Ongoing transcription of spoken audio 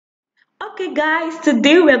Okay, guys,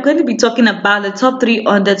 today we are going to be talking about the top three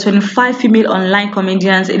under 25 female online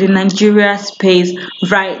comedians in the Nigeria space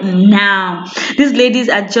right now. These ladies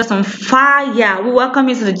are just on fire. We welcome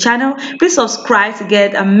you to the channel. Please subscribe to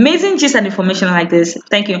get amazing gist and information like this.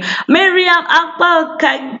 Thank you. Miriam Akpal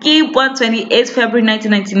Kagi, born 28 February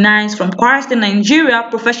 1999, is from Kwara State, Nigeria,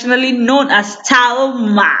 professionally known as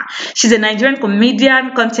Talma. She's a Nigerian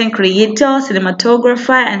comedian, content creator,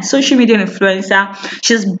 cinematographer, and social media influencer.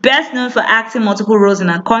 She's best known for acting multiple roles in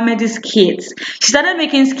her comedy skits. She started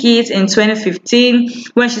making skits in 2015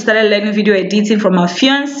 when she started learning video editing from her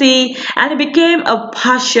fiancé, and it became a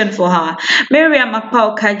passion for her. Miriam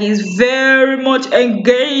Akpal Kagi is very much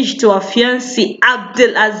engaged to her fiancé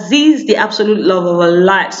Abdul Aziz, the absolute love of her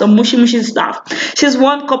life. Some mushy stuff. She's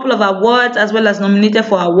won a couple of awards as well as nominated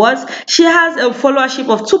for awards. She has a followership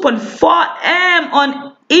of 2.4M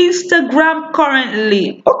on Instagram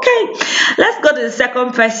currently. Okay, let's go to the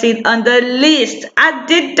second person on the list.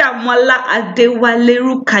 Adedamola Adewale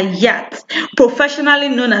Rukayat, professionally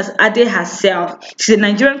known as Ade herself. She's a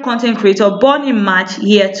Nigerian content creator born in March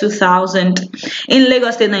year 2000 in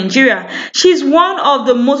Lagos State, Nigeria. She's one of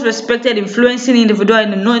the most respected influencing individual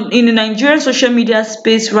in the Nigerian social media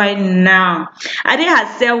space right now. Ade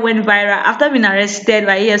herself went viral after being arrested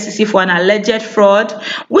by EFCC for an alleged fraud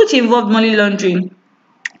which involved money laundering.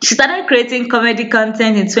 She started creating comedy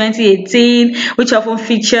content in 2018, which often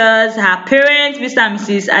features her parents, Mr. and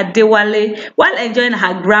Mrs. Adewale, while enjoying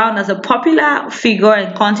her ground as a popular figure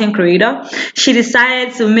and content creator. She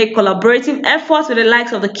decided to make collaborative efforts with the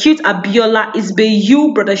likes of the cute Abiola,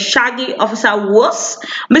 Isbeyu, Brother Shaggy, Officer Was,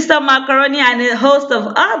 Mr. Macaroni, and a host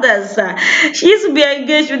of others. She used to be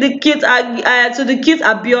engaged with the cute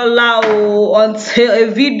Abiola until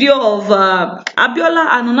a video of Abiola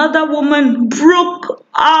and another woman broke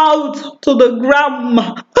out to the gram.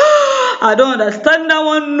 I don't understand that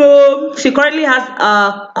one. No, she currently has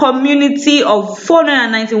a community of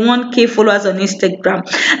 491k followers on Instagram.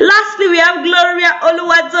 Lastly, we have Gloria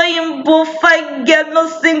Oluwatoyinbo. Forget no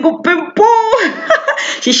single people.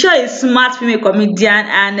 She's sure a smart female comedian,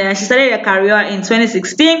 and she started her career in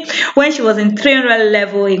 2016 when she was in 300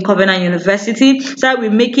 level in Covenant University. Started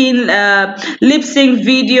with making lip sync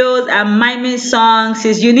videos and miming songs.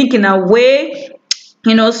 She's unique in a way,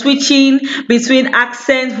 switching between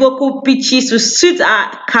accents, vocal pitches to suit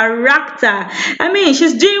her character. I mean,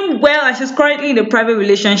 she's doing well and she's currently in a private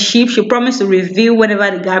relationship. She promised to reveal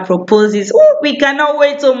whenever the guy proposes. Oh, we cannot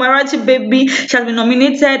wait. So Marachi baby, she has been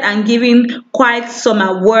nominated and given quite some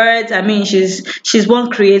awards. I mean, she's one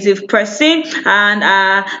creative person,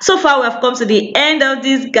 and so far we have come to the end of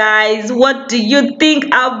this, guys. What do you think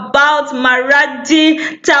about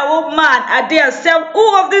Maraji Tawoman Ade herself?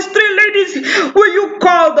 Who of these three ladies will you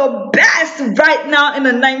call the best right now in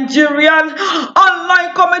the Nigerian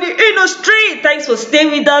online comedy industry? Thanks for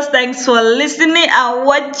staying with us. Thanks for listening and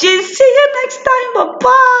watching. See you next time. Bye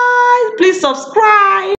bye. Please subscribe.